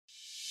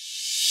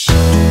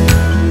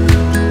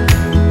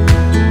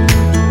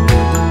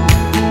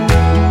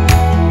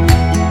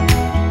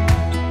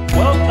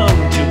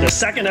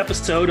second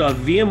episode of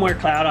VMware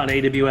Cloud on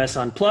AWS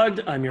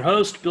Unplugged. I'm your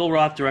host, Bill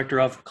Roth, Director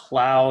of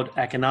Cloud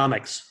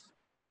Economics.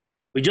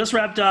 We just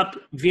wrapped up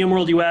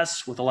VMworld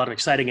US with a lot of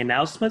exciting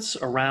announcements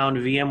around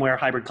VMware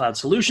hybrid cloud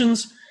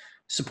solutions,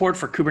 support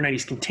for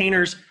Kubernetes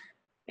containers,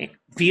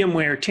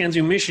 VMware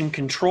Tanzu Mission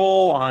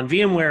Control on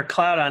VMware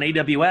Cloud on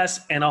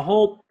AWS, and a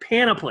whole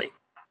panoply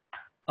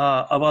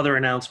of other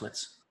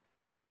announcements.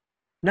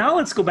 Now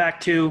let's go back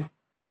to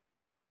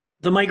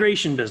the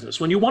migration business.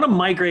 When you want to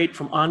migrate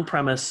from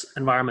on-premise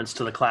environments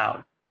to the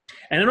cloud.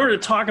 And in order to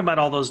talk about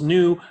all those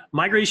new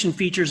migration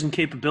features and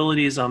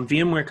capabilities on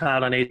VMware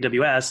Cloud on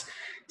AWS,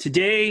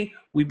 today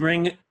we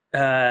bring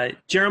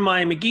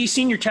Jeremiah McGee,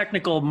 Senior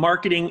Technical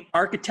Marketing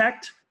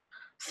Architect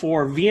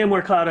for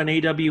VMware Cloud on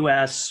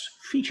AWS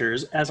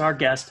features, as our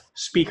guest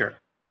speaker.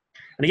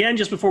 And again,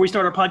 just before we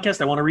start our podcast,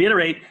 I want to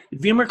reiterate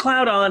that VMware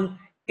Cloud on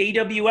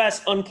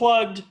AWS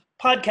Unplugged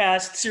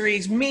podcast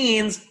series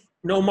means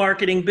no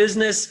marketing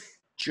business,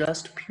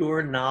 just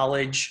pure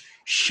knowledge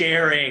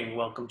sharing.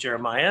 Welcome,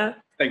 Jeremiah.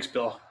 Thanks,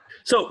 Bill.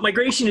 So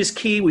migration is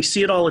key. We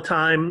see it all the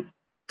time.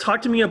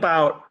 Talk to me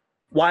about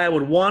why I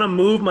would want to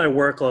move my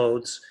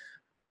workloads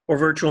or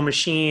virtual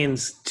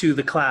machines to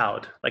the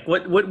cloud. Like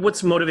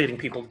what's motivating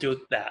people to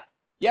do that?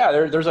 Yeah,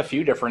 there's a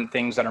few different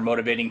things that are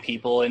motivating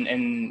people, and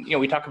you know,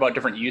 we talk about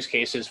different use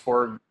cases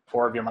for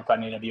VMware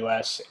Cloud and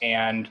AWS,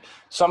 and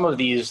some of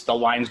these, the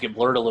lines get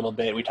blurred a little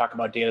bit. We talk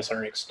about data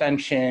center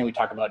extension, we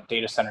talk about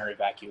data center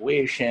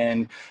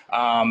evacuation,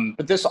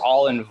 but this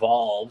all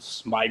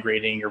involves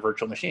migrating your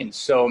virtual machines.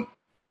 So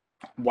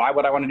why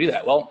would I want to do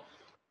that? Well,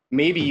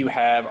 maybe you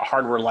have a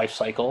hardware life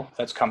cycle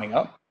that's coming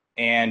up,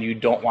 and you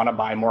don't want to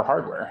buy more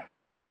hardware.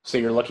 So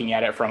you're looking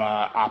at it from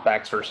a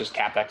OpEx versus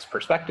CapEx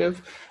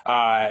perspective.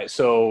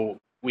 So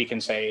we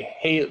can say,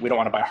 hey, we don't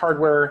want to buy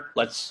hardware.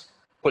 Let's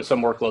put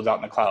some workloads out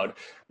in the cloud.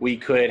 We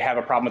could have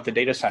a problem with the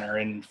data center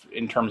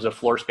in terms of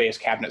floor space,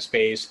 cabinet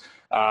space,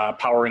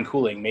 power and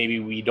cooling. Maybe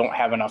we don't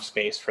have enough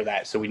space for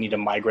that, so we need to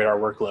migrate our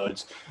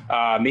workloads.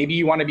 Maybe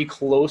you want to be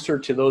closer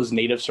to those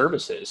native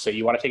services. So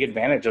you want to take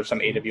advantage of some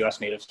AWS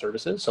native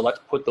services. So let's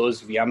put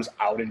those VMs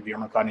out in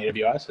VMware Cloud and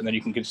AWS, and then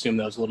you can consume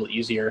those a little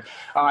easier.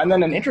 And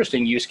then an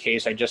interesting use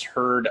case I just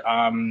heard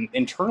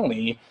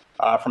internally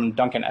from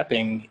Duncan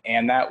Epping,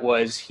 and that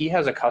was he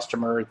has a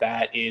customer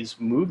that is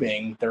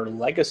moving their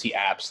legacy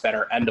apps that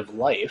are end of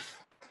life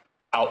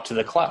out to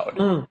the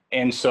cloud.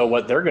 And so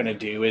what they're going to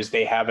do is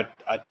they have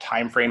a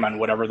time frame on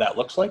whatever that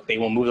looks like. They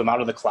will move them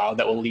out of the cloud.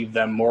 That will leave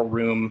them more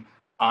room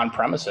on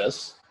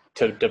premises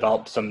to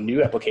develop some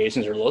new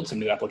applications or load some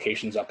new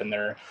applications up in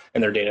their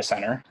data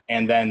center.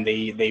 And then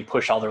they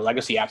push all their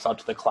legacy apps out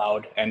to the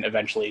cloud and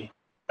eventually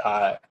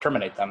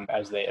terminate them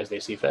as they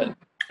see fit.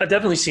 I've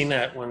definitely seen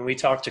that when we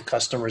talk to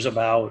customers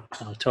about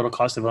total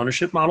cost of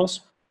ownership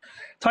models.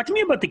 Talk to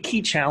me about the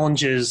key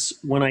challenges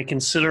when I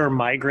consider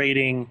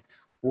migrating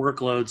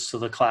workloads to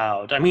the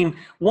cloud. I mean,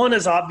 one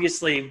is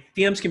obviously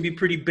VMs can be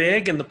pretty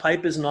big and the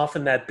pipe isn't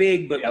often that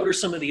big, but what are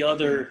some of the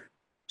other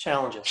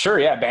challenges? Sure,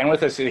 yeah,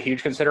 bandwidth is a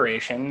huge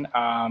consideration.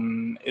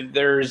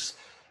 There's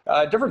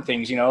different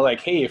things, you know, like,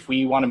 hey, if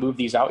we want to move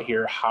these out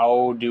here,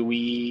 how do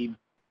we,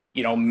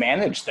 you know,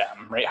 manage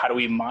them, right? How do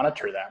we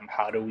monitor them?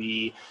 How do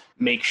we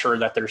make sure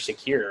that they're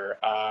secure?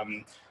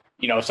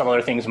 You know, some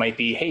other things might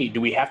be, hey,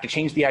 do we have to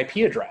change the IP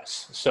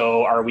address?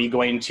 So are we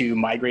going to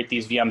migrate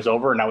these VMs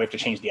over and now we have to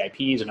change the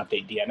IPs and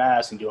update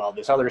DNS and do all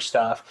this other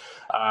stuff?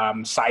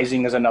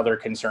 Sizing is another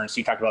concern. So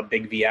you talked about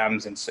big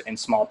VMs and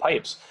small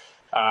pipes.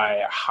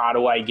 How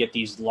do I get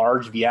these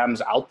large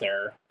VMs out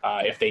there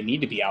if they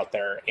need to be out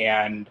there?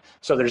 And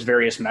so there's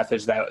various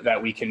methods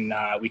that we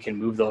can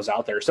move those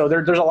out there. So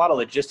there's a lot of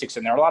logistics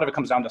in there. A lot of it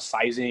comes down to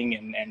sizing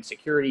and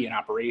security and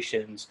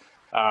operations.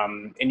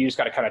 And you just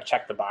got to kind of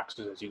check the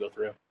boxes as you go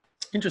through.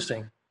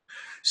 Interesting.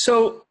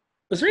 So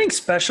is there anything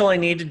special I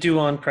need to do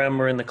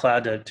on-prem or in the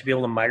cloud to be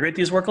able to migrate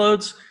these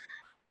workloads?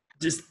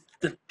 Just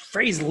the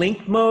phrase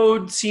link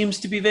mode seems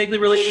to be vaguely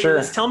related to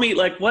this. Tell me,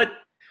 like, what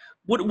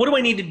do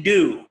I need to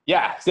do?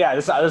 Yeah,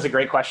 this is a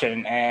great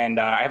question. And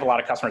I have a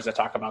lot of customers that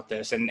talk about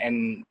this.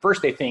 And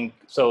first they think,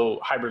 so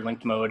hybrid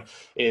linked mode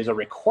is a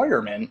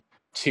requirement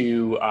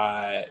to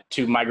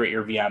migrate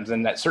your VMs,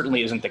 and that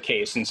certainly isn't the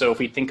case. And so if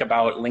we think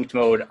about linked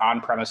mode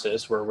on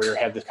premises, where we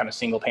have this kind of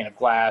single pane of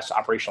glass,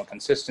 operational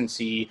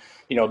consistency,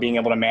 you know, being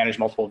able to manage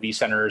multiple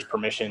vCenters,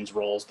 permissions,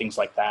 roles, things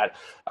like that,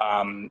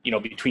 you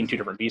know, between two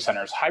different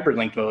vCenters, hybrid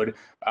linked mode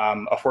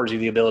affords you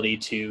the ability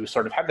to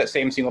sort of have that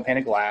same single pane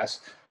of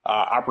glass,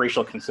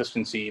 operational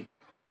consistency,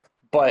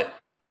 but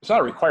it's not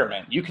a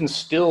requirement. You can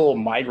still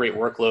migrate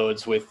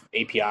workloads with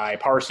API,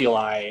 Power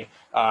CLI,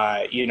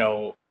 you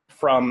know,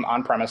 from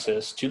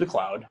on-premises to the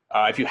cloud.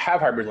 If you have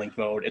hybrid link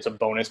mode, it's a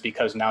bonus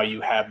because now you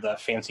have the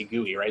fancy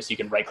GUI, right? So you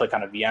can right-click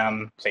on a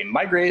VM, say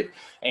migrate,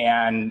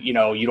 and you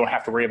know, you don't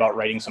have to worry about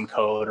writing some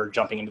code or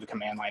jumping into the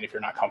command line if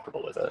you're not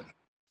comfortable with it.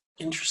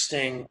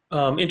 Interesting,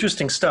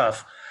 interesting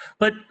stuff.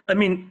 But I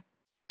mean,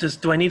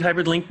 do I need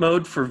hybrid link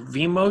mode for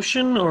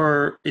vMotion,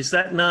 or is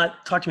that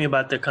not? Talk to me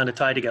about the kind of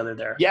tie together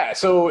there. Yeah,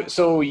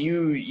 so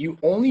you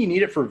only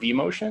need it for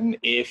vMotion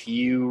if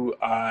you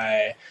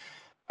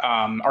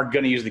are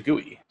going to use the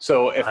GUI.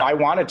 So if I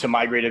wanted to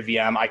migrate a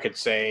VM, I could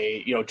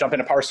say, jump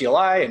into Power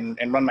CLI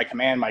and run my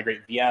command,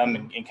 migrate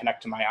VM, and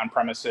connect to my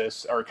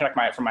on-premises, or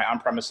connect from my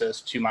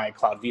on-premises to my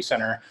cloud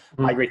vCenter,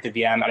 migrate the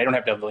VM, and I don't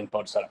have to have the link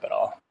mode set up at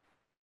all.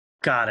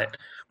 Got it.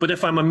 But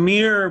if I'm a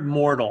mere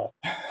mortal,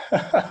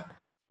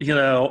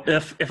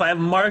 if I have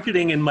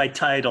marketing in my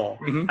title,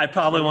 I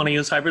probably want to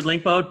use hybrid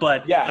link mode,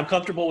 but I'm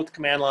comfortable with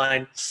command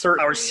line,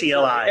 Power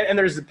CLI. And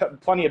there's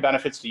plenty of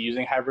benefits to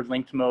using hybrid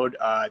linked mode.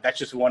 That's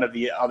just one of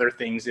the other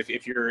things.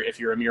 If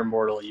you're a mere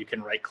mortal, you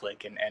can right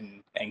click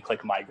and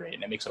click migrate,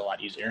 and it makes it a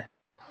lot easier.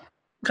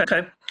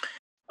 Okay.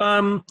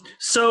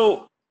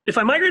 So if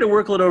I migrate a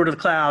workload over to the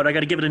cloud, I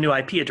got to give it a new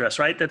IP address,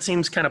 right? That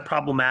seems kind of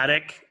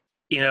problematic,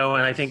 and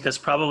I think there's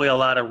probably a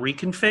lot of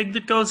reconfig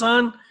that goes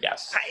on.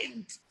 Yes.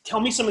 Tell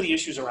me some of the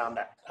issues around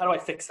that. How do I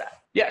fix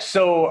that? Yeah,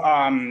 so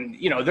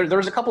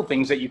there's a couple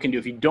things that you can do.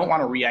 If you don't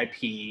want to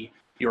re-IP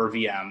your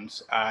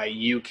VMs,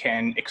 you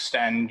can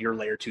extend your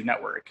layer 2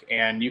 network.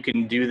 And you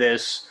can do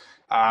this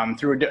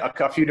through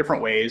a few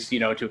different ways,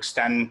 to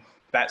extend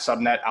that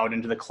subnet out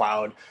into the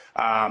cloud.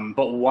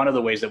 But one of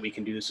the ways that we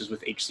can do this is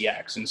with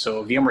HCX. And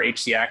so VMware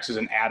HCX is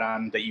an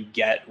add-on that you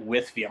get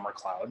with VMware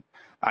Cloud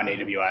on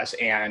AWS,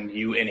 and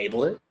you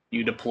enable it.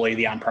 You deploy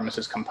the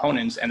on-premises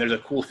components, and there's a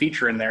cool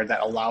feature in there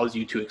that allows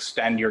you to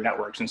extend your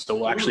networks. And so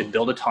we'll actually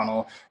build a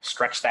tunnel,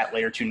 stretch that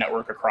layer 2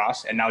 network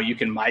across, and now you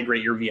can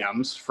migrate your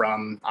VMs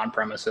from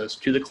on-premises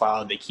to the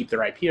cloud. They keep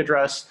their IP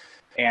address,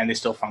 and they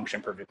still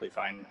function perfectly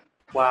fine.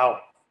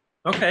 Wow.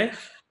 Okay.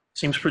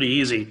 Seems pretty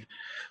easy.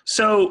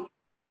 So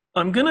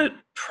I'm going to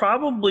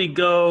probably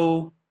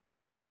go,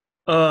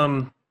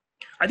 I'm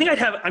going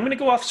to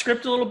go off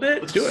script a little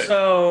bit. Let's do it.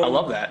 So, I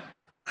love that.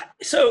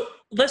 So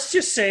let's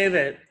just say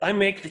that I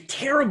make the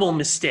terrible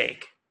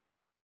mistake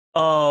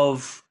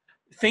of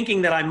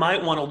thinking that I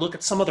might want to look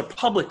at some other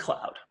public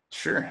cloud.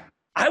 Sure.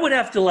 I would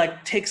have to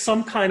take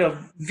some kind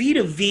of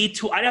V2V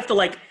tool. I'd have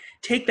to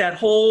take that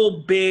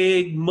whole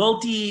big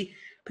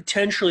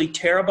potentially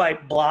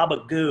terabyte blob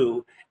of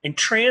goo and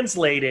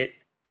translate it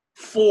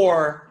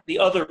for the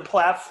other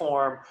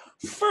platform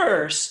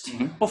first,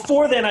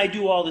 before then I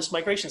do all this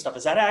migration stuff.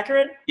 Is that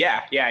accurate?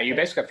 Yeah. You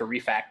basically have to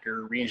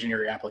refactor,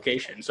 re-engineer your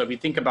application. So if you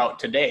think about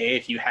today,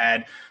 if you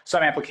had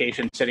some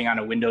application sitting on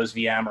a Windows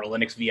VM or a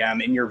Linux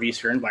VM in your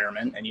vSphere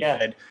environment, and you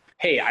said,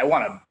 hey, I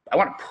want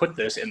to put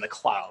this in the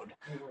cloud.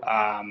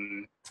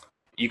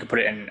 You could put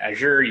it in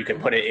Azure, you could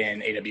put it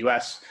in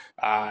AWS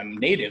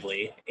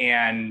natively,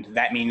 and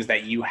that means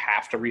that you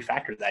have to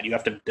refactor that. You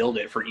have to build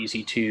it for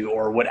EC2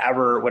 or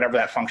whatever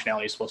that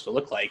functionality is supposed to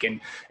look like. And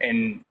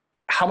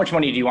how much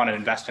money do you want to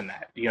invest in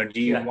that? Do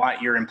you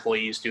want your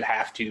employees to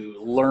have to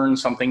learn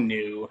something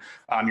new,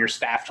 your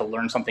staff to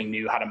learn something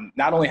new, how to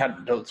not only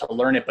to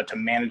learn it, but to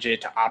manage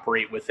it, to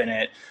operate within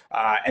it,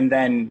 and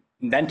then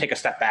take a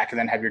step back and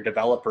then have your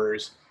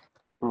developers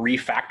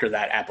refactor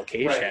that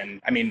application.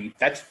 Right. I mean,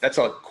 that's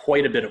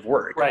quite a bit of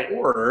work. Right.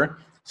 Or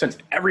since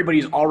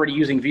everybody's already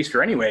using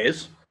vSphere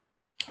anyways,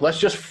 let's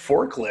just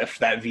forklift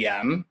that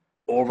VM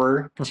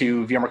over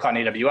to VMware Cloud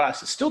and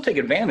AWS, still take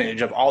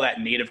advantage of all that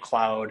native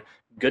cloud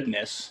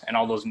goodness and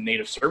all those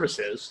native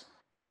services,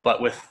 but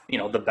with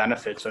the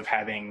benefits of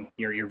having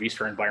your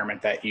vSphere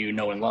environment that you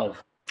know and love.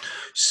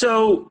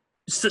 So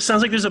it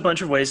sounds like there's a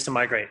bunch of ways to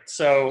migrate.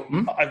 So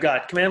I've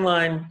got command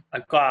line,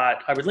 I've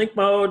got hybrid link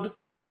mode.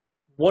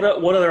 What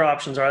other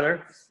options are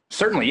there?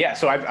 Certainly, yeah.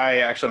 So I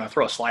actually want to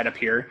throw a slide up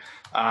here.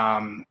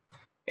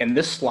 In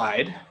this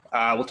slide,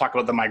 we'll talk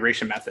about the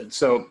migration method.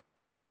 So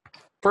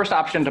first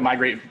option to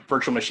migrate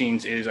virtual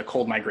machines is a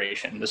cold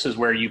migration. This is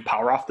where you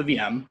power off the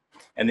VM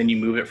and then you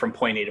move it from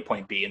point A to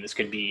point B. And this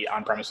could be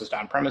on-premises to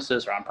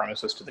on-premises or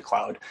on-premises to the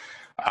cloud.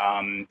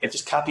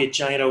 Just copy a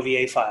giant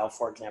OVA file,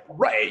 for example.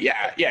 Right,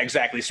 yeah,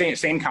 exactly.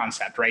 Same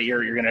concept, right?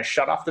 You're going to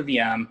shut off the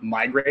VM,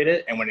 migrate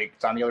it, and when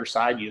it's on the other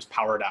side, you just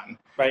power it on.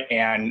 Right.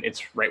 And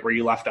it's right where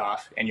you left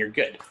off, and you're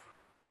good.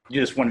 You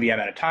do this one VM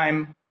at a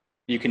time.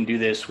 You can do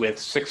this with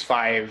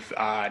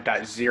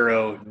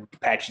 6.5.0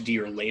 patch D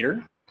or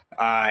later.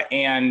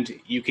 And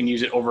you can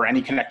use it over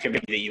any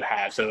connectivity that you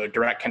have. So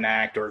direct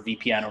connect or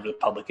VPN over the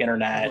public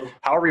internet,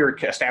 however you're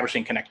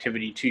establishing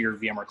connectivity to your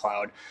VMware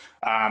Cloud.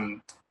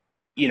 And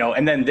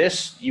then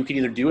this you can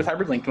either do with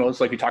hybrid link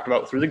modes like we talked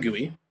about through the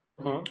GUI,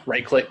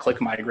 right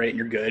click migrate and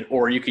you're good,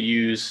 or you could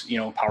use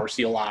Power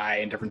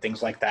CLI and different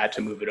things like that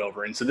to move it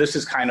over. And so this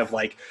is kind of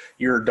like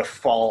your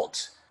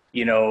default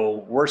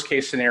worst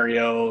case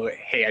scenario.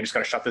 Hey, I just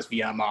got to shut this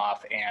VM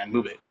off and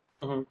move it.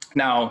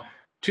 Now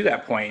to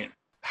that point,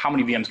 how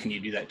many VMs can you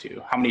do that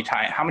to? How many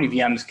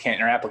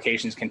VMs or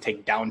applications can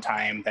take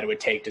downtime that it would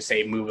take to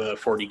say move a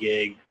 40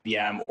 gig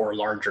VM or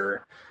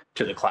larger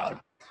to the cloud?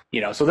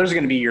 So there's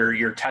going to be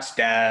your test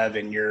dev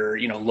and your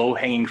low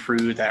hanging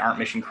fruit that aren't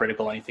mission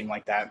critical, anything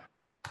like that.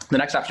 The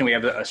next option, we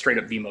have a straight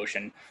up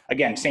vMotion.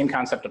 Again, same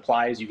concept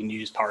applies. You can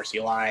use Power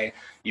CLI,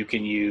 you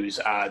can use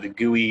the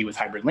GUI with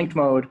hybrid linked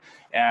mode,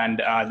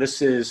 and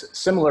this is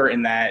similar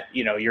in that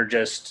you're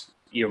just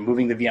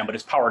moving the VM, but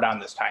it's powered on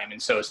this time.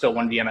 And so it's still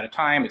one VM at a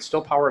time. It's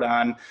still powered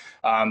on.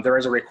 There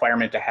is a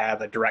requirement to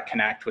have a direct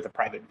connect with a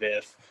private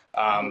VIF.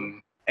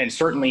 And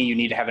certainly you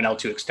need to have an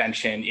L2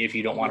 extension if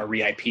you don't want to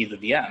re-IP the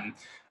VM.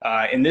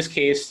 In this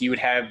case, you would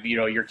have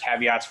your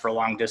caveats for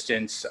long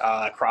distance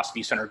cross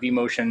vCenter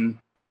vMotion.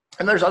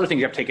 And there's other things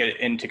you have to take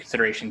into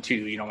consideration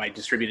too. My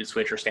distributed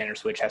switch or standard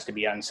switch has to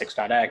be on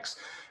 6.x.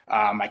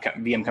 My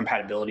VM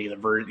compatibility,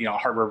 the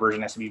hardware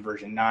version has to be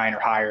version 9 or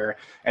higher.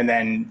 And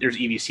then there's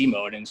EVC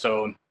mode. And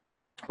so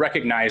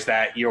recognize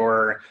that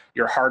your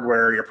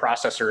hardware, your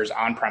processors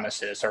on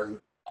premises are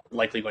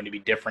likely going to be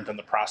different than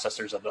the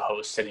processors of the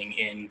host sitting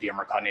in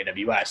VMware Cloud and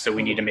AWS. So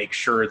we need to make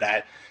sure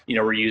that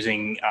we're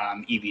using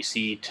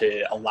EVC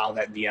to allow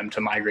that VM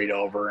to migrate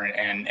over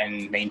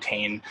and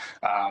maintain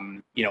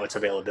its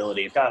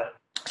availability. Got it.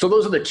 So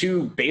those are the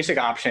two basic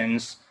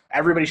options.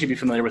 Everybody should be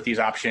familiar with these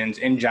options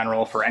in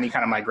general for any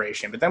kind of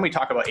migration. But then we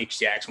talk about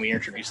HCX and we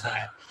introduce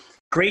that.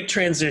 Great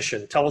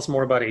transition. Tell us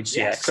more about HCX.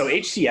 Yeah, so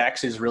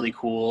HCX is really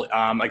cool.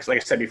 Like I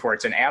said before,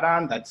 it's an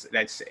add-on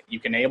that's you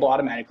can enable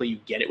automatically. You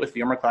get it with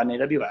VMware Cloud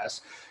and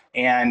AWS.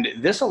 And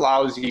this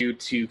allows you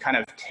to kind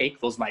of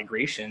take those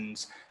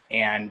migrations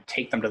and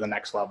take them to the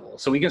next level.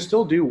 So we can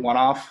still do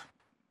one-off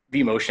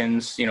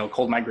vMotions,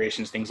 cold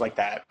migrations, things like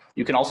that.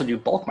 You can also do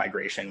bulk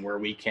migration where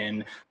we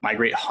can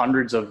migrate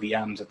hundreds of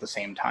VMs at the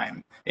same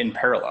time in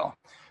parallel.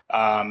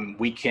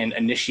 We can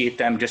initiate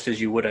them just as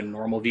you would a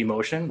normal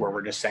vMotion where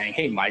we're just saying,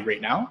 hey,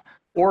 migrate now.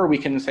 Or we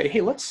can say, hey,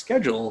 let's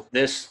schedule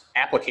this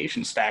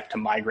application stack to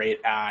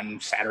migrate on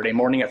Saturday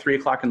morning at 3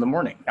 o'clock in the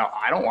morning. Now,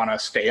 I don't want to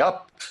stay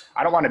up.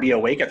 I don't want to be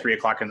awake at 3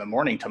 o'clock in the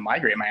morning to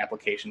migrate my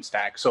application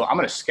stack. So I'm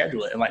going to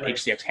schedule it and let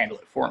HCX handle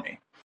it for me.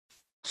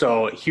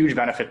 So huge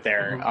benefit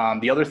there.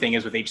 The other thing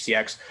is with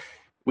HCX,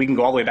 we can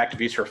go all the way back to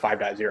vSphere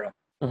 5.0.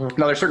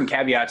 Now, there's certain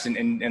caveats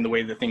in the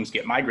way that things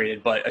get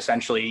migrated, but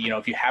essentially,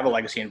 if you have a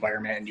legacy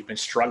environment and you've been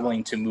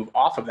struggling to move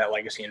off of that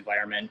legacy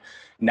environment,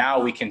 now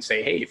we can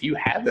say, hey, if you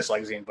have this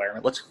legacy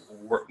environment, let's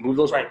move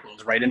those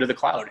workloads right into the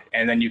cloud,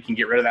 and then you can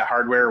get rid of that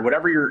hardware,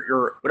 whatever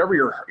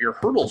your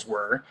hurdles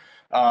were.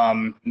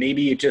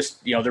 Maybe it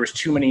just there was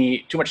too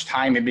much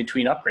time in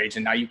between upgrades,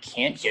 and now you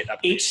can't get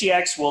upgrades.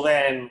 HCX will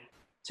then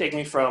take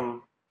me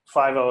from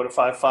 5.0 to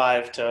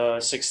 5.5 to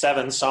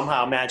 6.7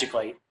 somehow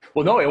magically.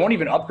 Well, no, it won't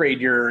even upgrade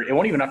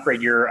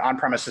your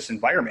on-premises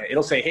environment.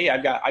 It'll say, hey,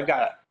 I've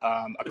got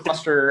a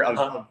cluster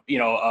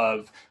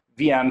of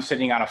VMs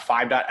sitting on a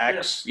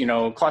 5.x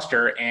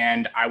cluster,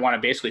 and I want to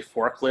basically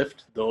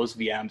forklift those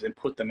VMs and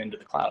put them into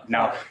the cloud.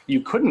 Now, you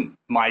couldn't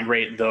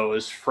migrate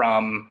those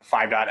from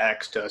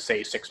 5.x to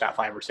say 6.5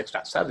 or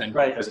 6.7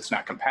 because it's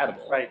not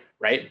compatible.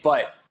 Right.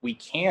 But we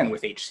can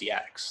with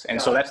HCX,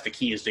 and so that's the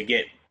key, is to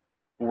get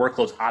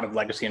workloads out of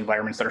legacy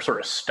environments that are sort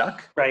of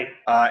stuck,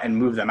 and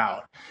move them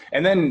out.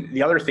 And then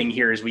the other thing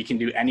here is we can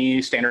do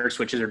any standard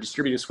switches or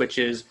distributed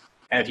switches.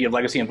 And if you have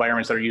legacy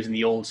environments that are using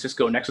the old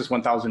Cisco Nexus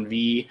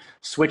 1000V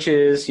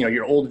switches,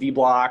 your old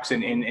vBlocks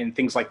and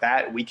things like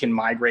that, we can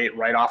migrate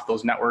right off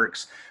those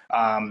networks.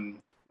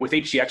 With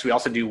HCX, we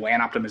also do WAN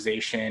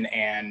optimization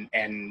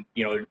and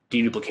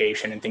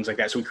deduplication and things like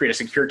that. So we create a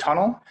secure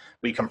tunnel,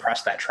 we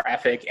compress that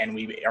traffic, and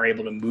we are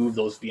able to move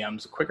those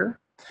VMs quicker.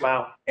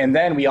 Wow. And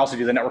then we also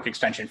do the network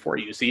extension for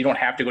you. So you don't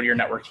have to go to your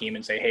network team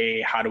and say,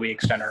 hey, how do we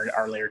extend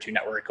our layer 2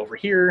 network over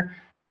here?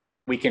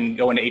 We can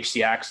go into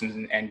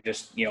HCX and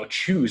just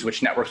choose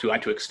which networks we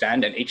want to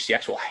extend, and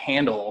HCX will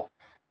handle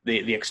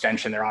the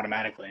extension there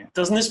automatically.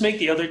 Doesn't this make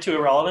the other two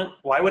irrelevant?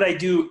 Why would I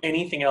do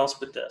anything else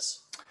but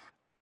this?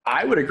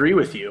 I would agree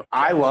with you.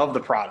 I love the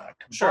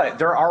product, but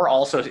there are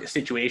also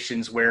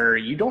situations where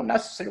you don't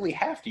necessarily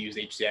have to use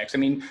HCX. I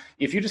mean,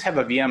 if you just have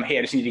a VM, hey,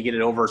 I just need to get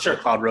it over to the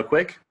cloud real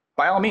quick,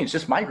 by all means,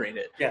 just migrate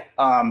it.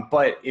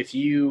 But if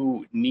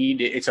you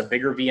need, it's a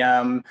bigger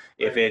VM,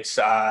 if it's,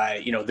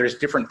 there's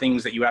different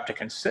things that you have to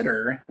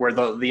consider where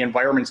the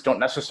environments don't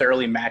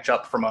necessarily match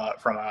up from a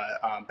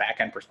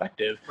back-end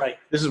perspective.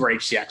 This is where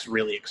HCX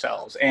really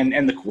excels.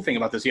 And the cool thing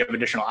about this, you have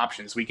additional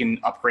options. We can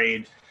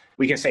upgrade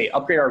our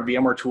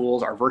VMware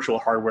tools, our virtual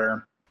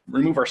hardware,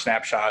 remove our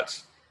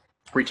snapshots,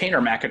 retain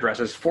our MAC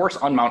addresses, force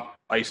unmount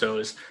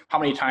ISOs. How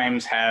many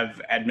times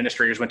have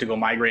administrators went to go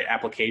migrate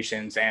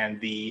applications and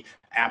the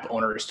app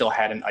owner still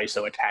had an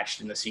ISO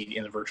attached in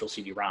the virtual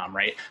CD-ROM,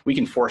 right? We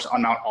can force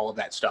unmount all of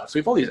that stuff. So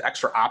we have all these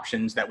extra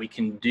options that we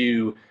can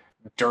do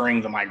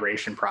during the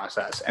migration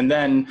process. And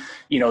then,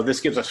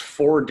 this gives us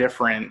 4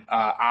 different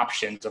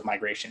options of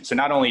migration. So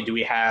not only do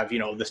we have,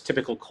 this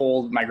typical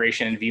cold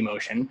migration and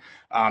vMotion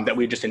that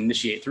we just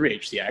initiate through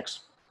HCX,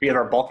 we have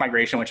our bulk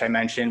migration, which I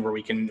mentioned, where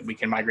we can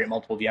migrate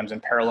multiple VMs in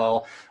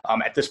parallel.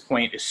 At this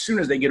point, as soon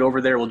as they get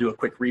over there, we'll do a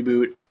quick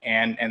reboot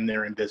and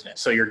they're in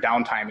business. So your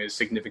downtime is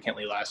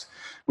significantly less.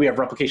 We have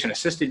replication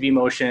assisted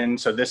vMotion.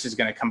 So this is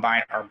going to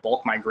combine our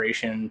bulk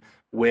migration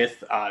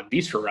with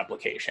vSphere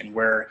replication,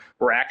 where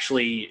we're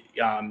actually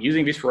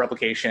using vSphere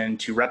replication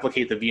to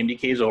replicate the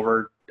VMDKs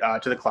over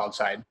to the cloud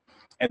side.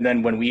 And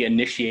then when we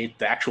initiate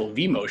the actual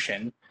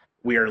vMotion,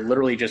 we are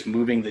literally just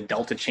moving the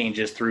delta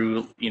changes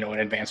through, an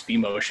advanced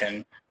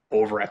vMotion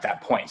over at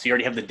that point. So you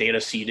already have the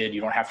data seeded.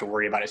 You don't have to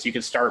worry about it. So you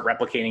can start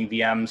replicating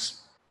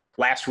VMs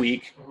last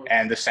week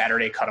and this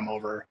Saturday cut them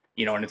over,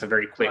 and it's a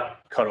very quick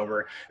cut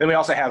over. Then we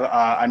also have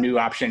a new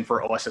option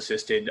for OS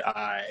assisted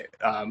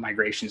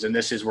migrations. And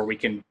this is where we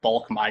can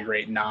bulk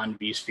migrate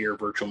non-vSphere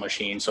virtual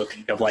machines. So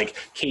think of like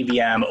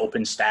KVM,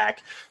 OpenStack.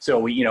 So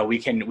we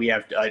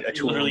have a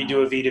tool. Literally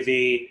do a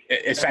V2V.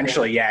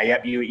 Essentially, yeah.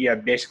 Yep. You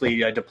basically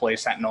deploy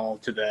Sentinel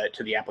to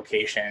the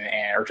application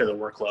or to the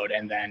workload.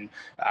 And then,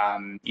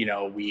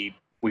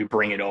 we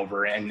bring it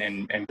over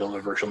and build a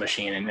virtual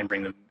machine and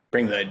bring the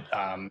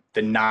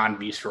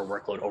non-vSphere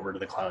workload over to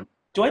the cloud.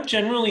 Do I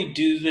generally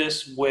do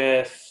this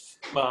with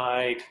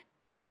my,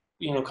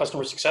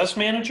 customer success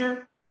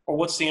manager, or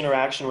what's the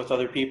interaction with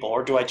other people?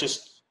 Or do I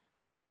just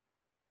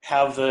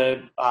have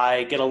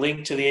I get a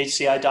link to the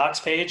HCI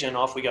docs page and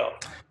off we go?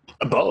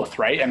 Both,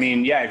 right? I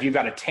mean, yeah, if you've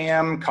got a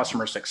TAM,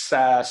 customer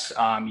success,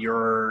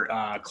 your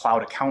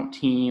cloud account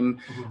team,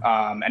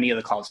 any of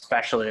the cloud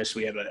specialists,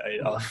 we have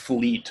a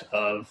fleet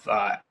of,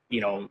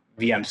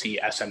 VMC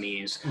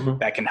SMEs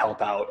that can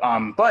help out.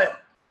 But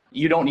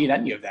you don't need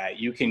any of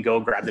that. You can go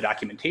grab the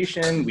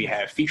documentation. We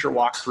have feature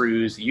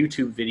walkthroughs,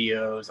 YouTube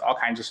videos, all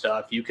kinds of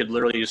stuff. You could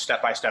literally just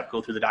step-by-step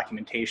go through the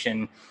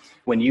documentation.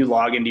 When you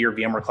log into your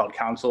VMware Cloud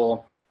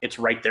Console, it's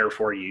right there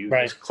for you.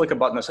 Right. Just click a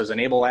button that says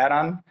Enable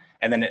Add-on,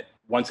 and then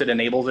once it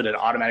enables it, it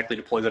automatically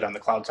deploys it on the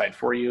cloud side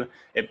for you.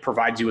 It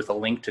provides you with a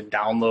link to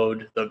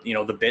download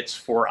the bits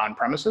for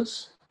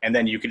on-premises, and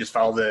then you can just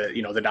follow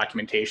the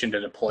documentation to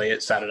deploy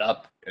it, set it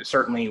up.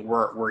 Certainly,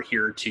 we're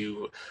here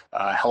to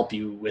help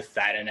you with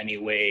that in any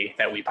way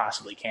that we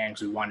possibly can,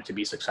 because we want it to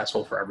be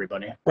successful for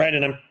everybody. Right,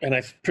 and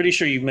I'm pretty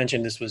sure you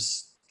mentioned this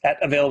was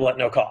available at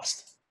no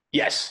cost.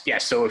 Yes.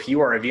 So if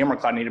you are a VMware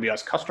Cloud and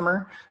AWS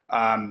customer,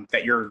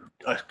 that you're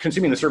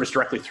consuming the service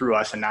directly through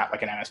us and not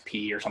like an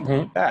MSP or something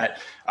like that,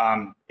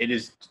 it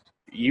is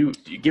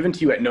given to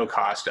you at no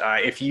cost.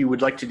 If you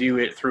would like to do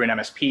it through an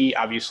MSP,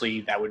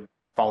 obviously that would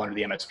fall under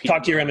the MSP.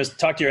 Talk to your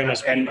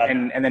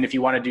MSP. And then if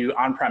you want to do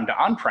on-prem to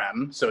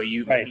on-prem, so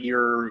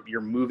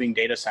you're moving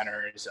data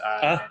centers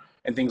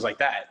and things like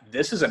that,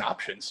 this is an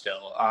option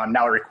still.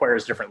 Now it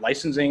requires different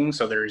licensing.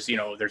 So there's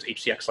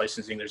HCX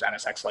licensing, there's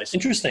NSX licensing.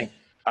 Interesting.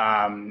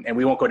 And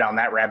we won't go down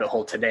that rabbit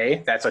hole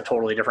today. That's a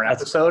totally different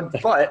episode.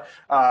 But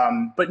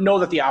know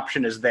that the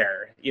option is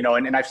there.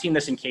 And I've seen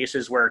this in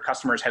cases where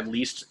customers had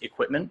leased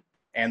equipment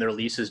and their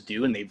lease is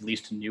due, and they've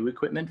leased new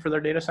equipment for their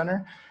data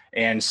center,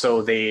 and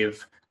so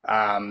they've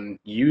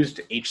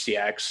used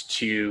HCX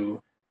to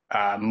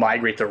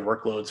migrate their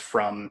workloads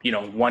from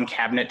one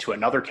cabinet to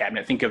another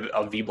cabinet. Think of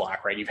a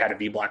vBlock, right? You've had a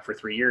vBlock for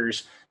 3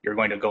 years. You're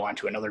going to go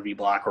onto another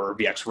vBlock or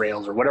VX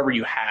Rails or whatever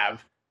you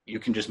have. You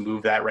can just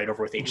move that right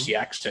over with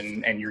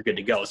HCX and you're good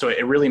to go. So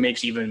it really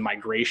makes even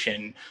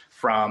migration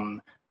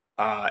from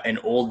an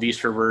old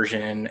vSphere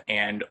version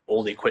and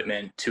old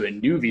equipment to a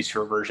new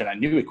vSphere version on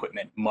new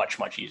equipment much,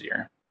 much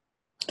easier.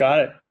 Got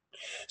it.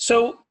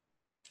 So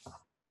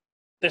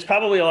there's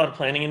probably a lot of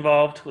planning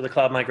involved with a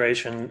cloud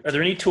migration. Are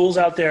there any tools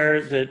out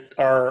there that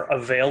are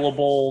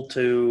available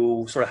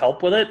to sort of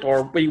help with it?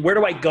 Or where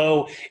do I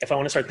go if I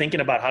want to start thinking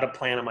about how to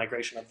plan a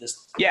migration of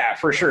this? Yeah,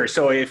 for sure.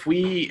 So if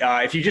you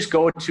just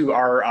go to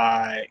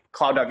our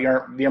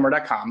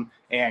cloud.vmware.com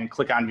and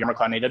click on VMware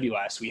Cloud and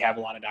AWS, we have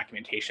a lot of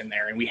documentation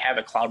there, and we have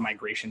a cloud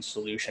migration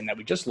solution that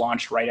we just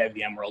launched right at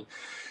VMworld.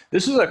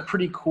 This is a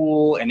pretty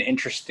cool and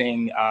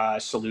interesting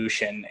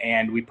solution,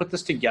 and we put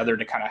this together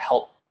to kind of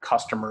help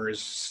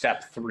customers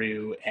step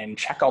through and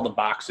check all the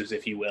boxes,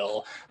 if you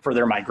will, for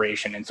their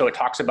migration. And so it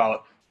talks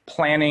about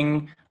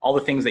planning, all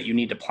the things that you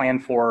need to plan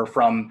for,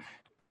 from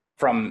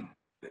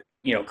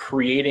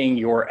creating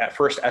your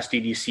first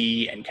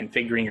SDDC and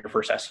configuring your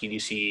first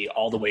SDDC,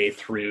 all the way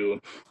through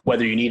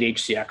whether you need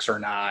HCX or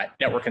not,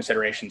 network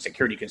considerations,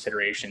 security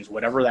considerations,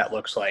 whatever that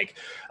looks like.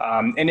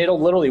 And it'll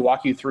literally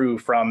walk you through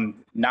from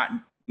not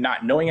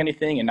knowing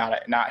anything and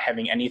not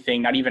having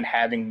anything, not even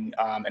having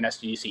an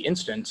SDDC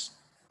instance,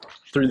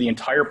 through the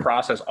entire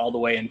process all the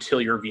way until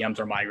your VMs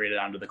are migrated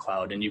onto the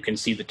cloud. And you can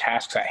see the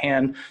tasks at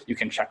hand, you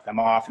can check them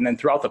off. And then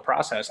throughout the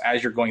process,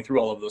 as you're going through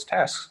all of those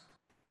tasks,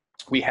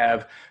 we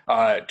have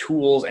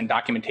tools and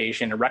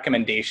documentation and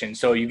recommendations.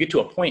 So you get to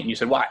a point and you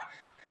said, well,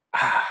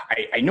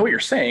 I know what you're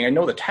saying, I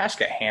know the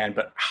task at hand,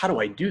 but how do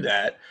I do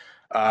that?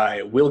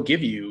 We'll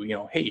give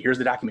you, hey, here's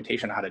the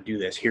documentation on how to do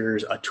this.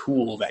 Here's a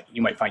tool that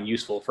you might find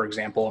useful. For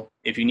example,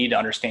 if you need to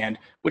understand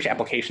which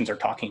applications are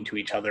talking to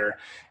each other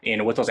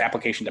and what those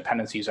application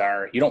dependencies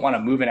are, you don't want to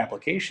move an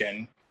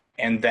application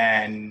and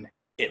then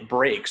it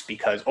breaks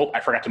because, I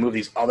forgot to move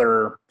these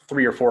other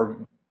 3 or 4,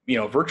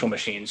 virtual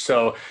machines.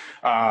 So,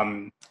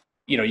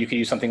 you could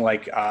use something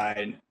like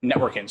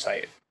Network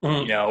Insight,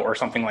 or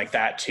something like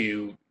that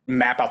to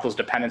map out those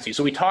dependencies.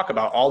 So we talk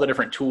about all the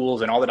different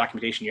tools and all the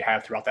documentation you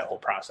have throughout that whole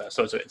process.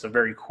 So it's a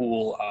very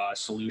cool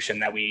solution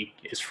that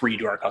is free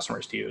to our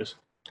customers to use.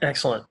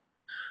 Excellent.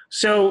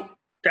 So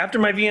after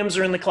my VMs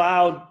are in the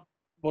cloud,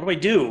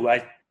 what do?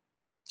 I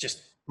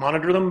just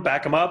monitor them,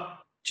 back them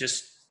up,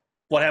 just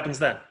What happens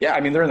then? Yeah, I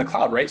mean, they're in the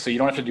cloud, right? So you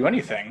don't have to do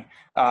anything.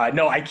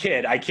 No, I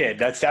kid.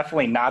 That's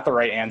definitely not the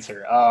right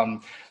answer.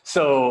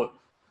 So,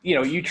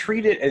 you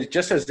treat it as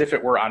just as if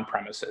it were on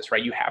premises,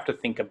 right? You have to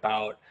think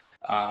about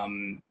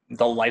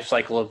the life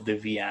cycle of the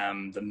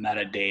VM, the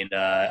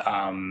metadata,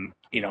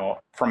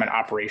 from an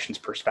operations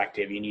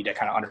perspective. You need to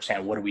kind of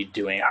understand, what are we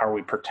doing? How are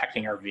we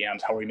protecting our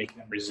VMs? How are we making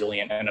them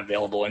resilient and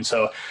available? And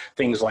so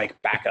things like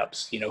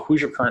backups,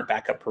 who's your current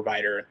backup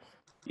provider?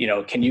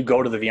 Can you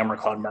go to the VMware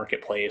Cloud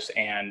Marketplace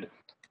and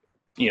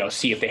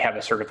see if they have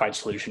a certified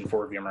solution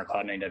for VMware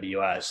Cloud and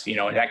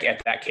AWS.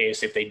 At that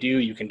case, if they do,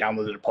 you can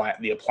download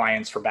the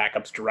appliance for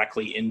backups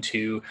directly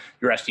into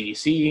your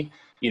SDDC.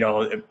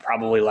 It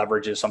probably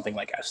leverages something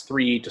like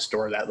S3 to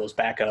store those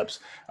backups.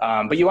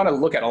 But you want to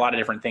look at a lot of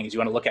different things. You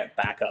want to look at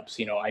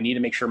backups. I need to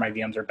make sure my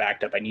VMs are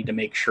backed up. I need to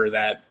make sure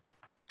that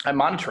I'm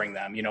monitoring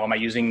them. Am I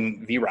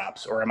using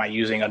VROPs, or am I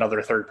using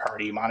another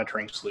third-party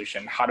monitoring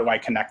solution? How do I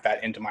connect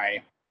that into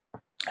my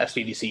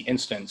SDDC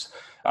instance?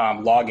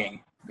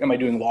 Logging. Am I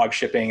doing log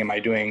shipping? Am I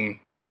doing,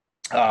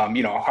 how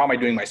am I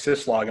doing my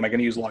syslog? Am I going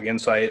to use Log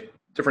Insight?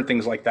 Different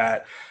things like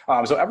that.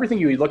 So everything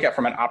you look at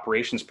from an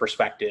operations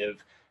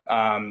perspective,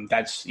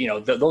 that's,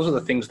 those are the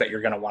things that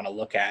you're going to want to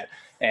look at,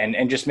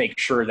 and just make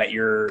sure that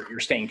you're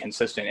staying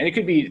consistent. And it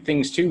could be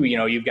things too,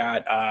 you've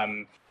got,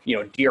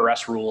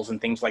 DRS rules and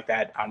things like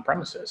that on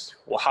premises.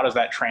 Well, how does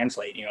that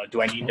translate?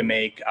 Do I need to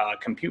make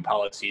compute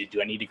policies?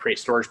 Do I need to create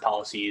storage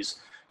policies,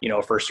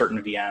 for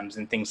certain VMs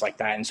and things like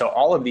that? And so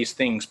all of these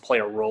things play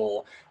a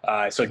role.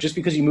 So just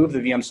because you move the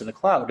VMs to the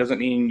cloud doesn't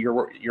mean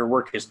your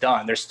work is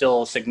done. There's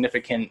still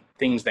significant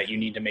things that you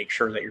need to make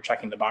sure that you're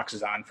checking the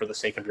boxes on for the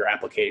sake of your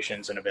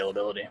applications and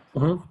availability.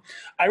 Mm-hmm.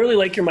 I really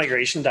like your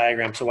migration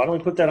diagram. So why don't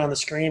we put that on the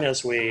screen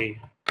as we...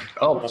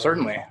 Oh,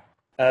 certainly.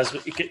 As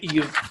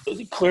you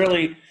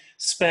clearly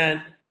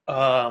spent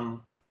a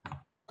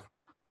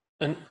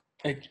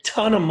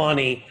ton of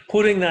money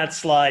putting that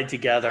slide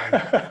together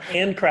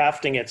and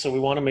crafting it. So we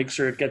want to make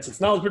sure it gets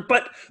its knowledge.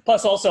 But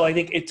plus also, I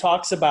think it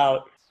talks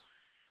about,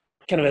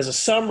 kind of as a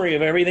summary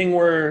of everything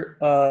we're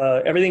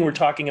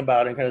talking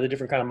about, and kind of the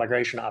different kind of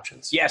migration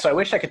options. Yeah, so I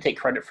wish I could take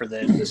credit for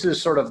this. This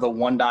is sort of the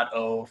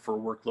 1.0 for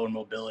workload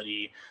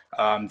mobility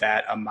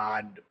that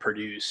Ahmad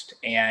produced,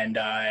 and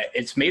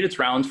it's made its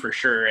rounds for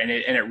sure, and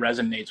it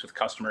resonates with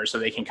customers, so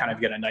they can kind of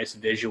get a nice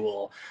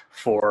visual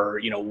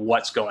for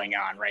what's going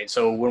on, right?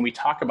 So when we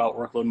talk about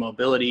workload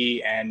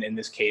mobility, and in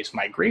this case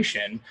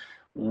migration,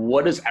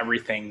 what is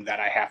everything that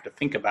I have to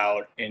think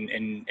about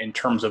in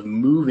terms of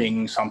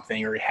moving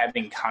something or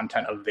having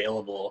content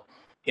available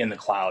in the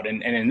cloud?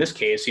 And in this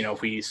case,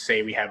 if we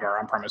say we have our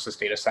on-premises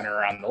data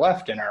center on the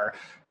left and our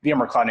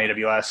VMware Cloud and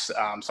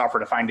AWS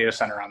software-defined data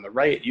center on the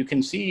right, you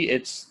can see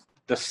it's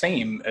the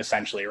same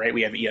essentially, right?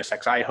 We have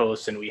ESXi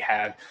hosts, and we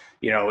have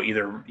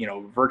either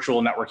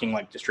virtual networking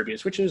like distributed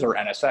switches or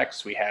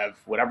NSX. We have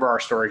whatever our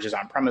storage is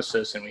on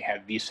premises, and we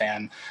have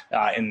vSAN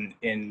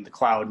in the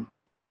cloud.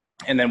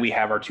 And then we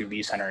have our two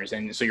vCenters.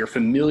 And so you're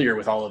familiar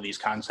with all of these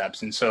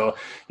concepts. And so,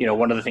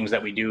 one of the things that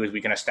we do is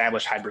we can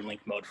establish hybrid link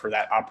mode for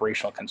that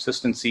operational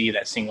consistency,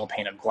 that single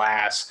pane of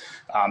glass.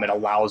 It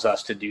allows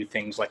us to do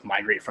things like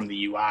migrate from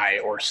the UI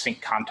or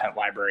sync content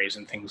libraries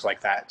and things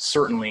like that.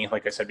 Certainly,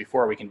 like I said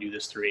before, we can do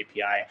this through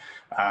API.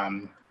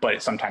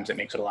 But sometimes it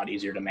makes it a lot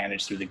easier to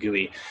manage through the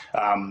GUI.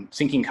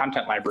 Syncing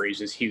content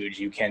libraries is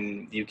huge. You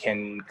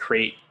can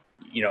create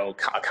a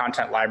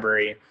content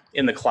library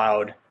in the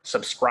cloud,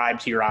 subscribe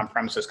to your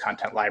on-premises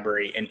content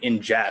library, and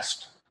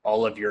ingest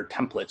all of your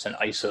templates and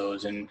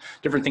ISOs and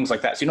different things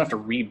like that. So you don't have to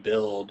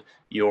rebuild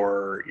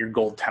your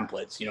gold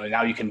templates.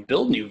 Now you can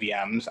build new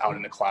VMs out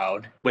in the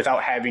cloud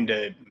without having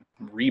to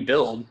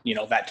rebuild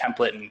that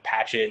template and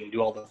patch it and do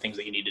all the things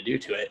that you need to do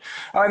to it.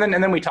 And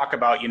then we talk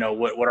about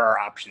what are our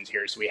options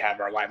here. So we have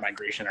our live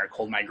migration, our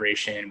cold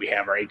migration, we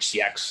have our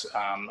HCX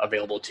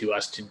available to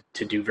us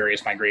to do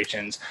various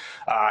migrations,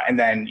 and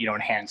then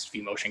enhanced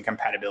vMotion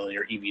compatibility,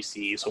 or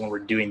EVC. So when we're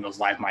doing those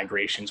live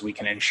migrations, we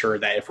can ensure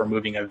that if we're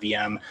moving a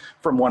VM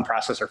from one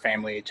processor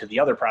family to the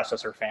other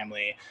processor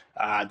family,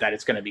 that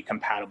it's going to be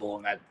compatible,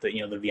 and that the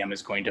VM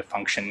is going to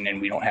function, and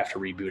we don't have to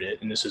reboot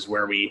it. And this is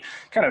where we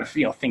kind of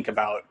think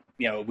about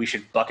we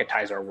should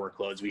bucketize our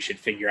workloads. We should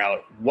figure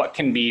out what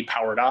can be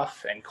powered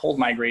off and cold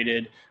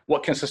migrated,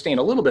 what can sustain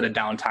a little bit of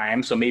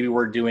downtime. So maybe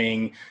we're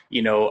doing,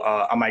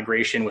 a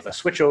migration with a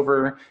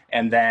switchover,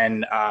 and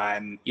then,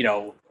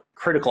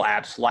 critical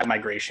apps, live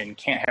migration,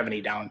 can't have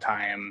any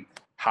downtime.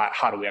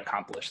 How do we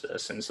accomplish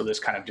this? And so this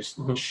kind of just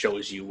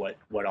shows you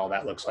what all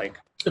that looks like.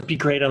 It'd be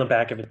great on the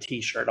back of a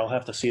t-shirt. I'll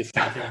have to see if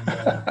I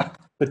can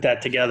put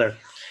that together.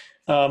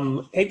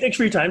 Hey, thanks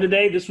for your time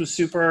today. This was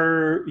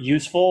super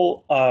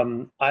useful.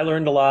 I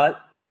learned a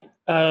lot.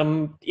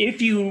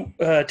 If you,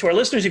 to our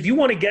listeners, if you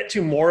want to get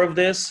to more of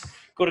this,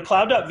 go to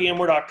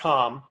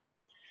cloud.vmware.com,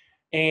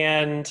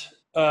 and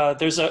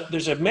there's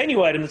a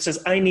menu item that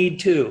says, I need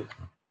to.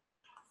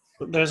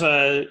 There's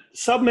a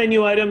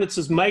sub-menu item that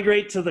says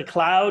migrate to the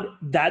cloud.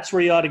 That's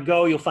where you ought to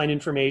go. You'll find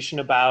information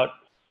about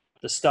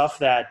the stuff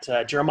that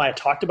Jeremiah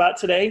talked about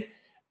today.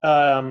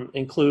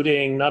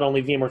 including not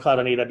only VMware Cloud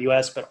on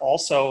AWS, but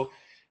also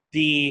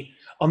the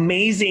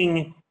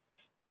amazing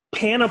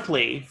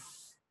panoply,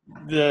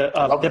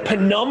 the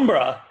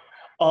penumbra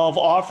of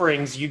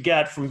offerings you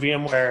get from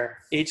VMware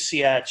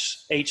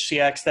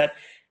HCX, that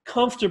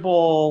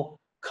comfortable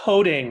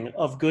coating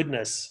of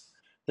goodness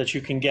that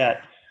you can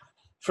get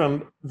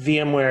from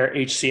VMware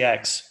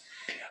HCX.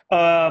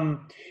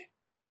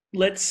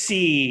 Let's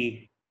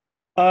see.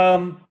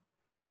 As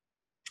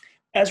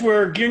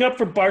we're gearing up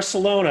for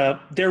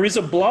Barcelona, there is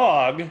a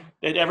blog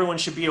that everyone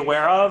should be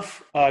aware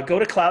of. Go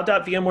to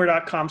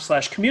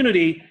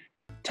cloud.vmware.com/community,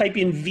 type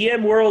in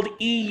VMworld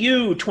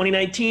EU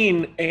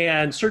 2019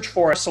 and search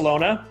for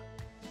Barcelona.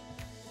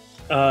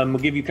 We'll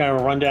give you kind of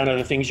a rundown of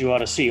the things you ought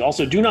to see.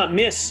 Also, do not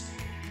miss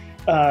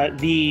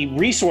the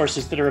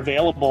resources that are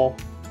available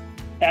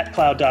at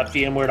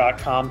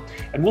cloud.vmware.com.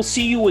 And we'll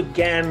see you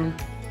again.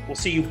 We'll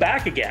see you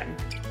back again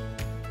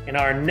in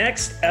our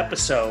next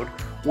episode,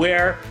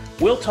 where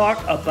we'll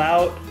talk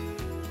about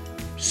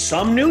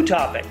some new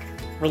topic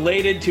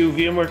related to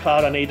VMware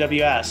Cloud on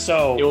AWS.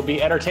 So it will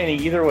be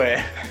entertaining either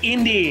way.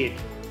 Indeed.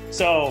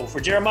 So for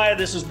Jeremiah,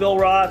 this is Bill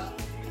Roth,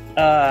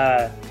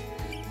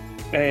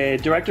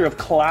 Director of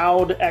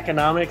Cloud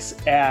Economics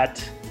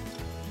at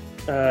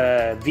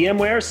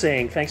VMware,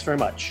 saying thanks very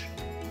much.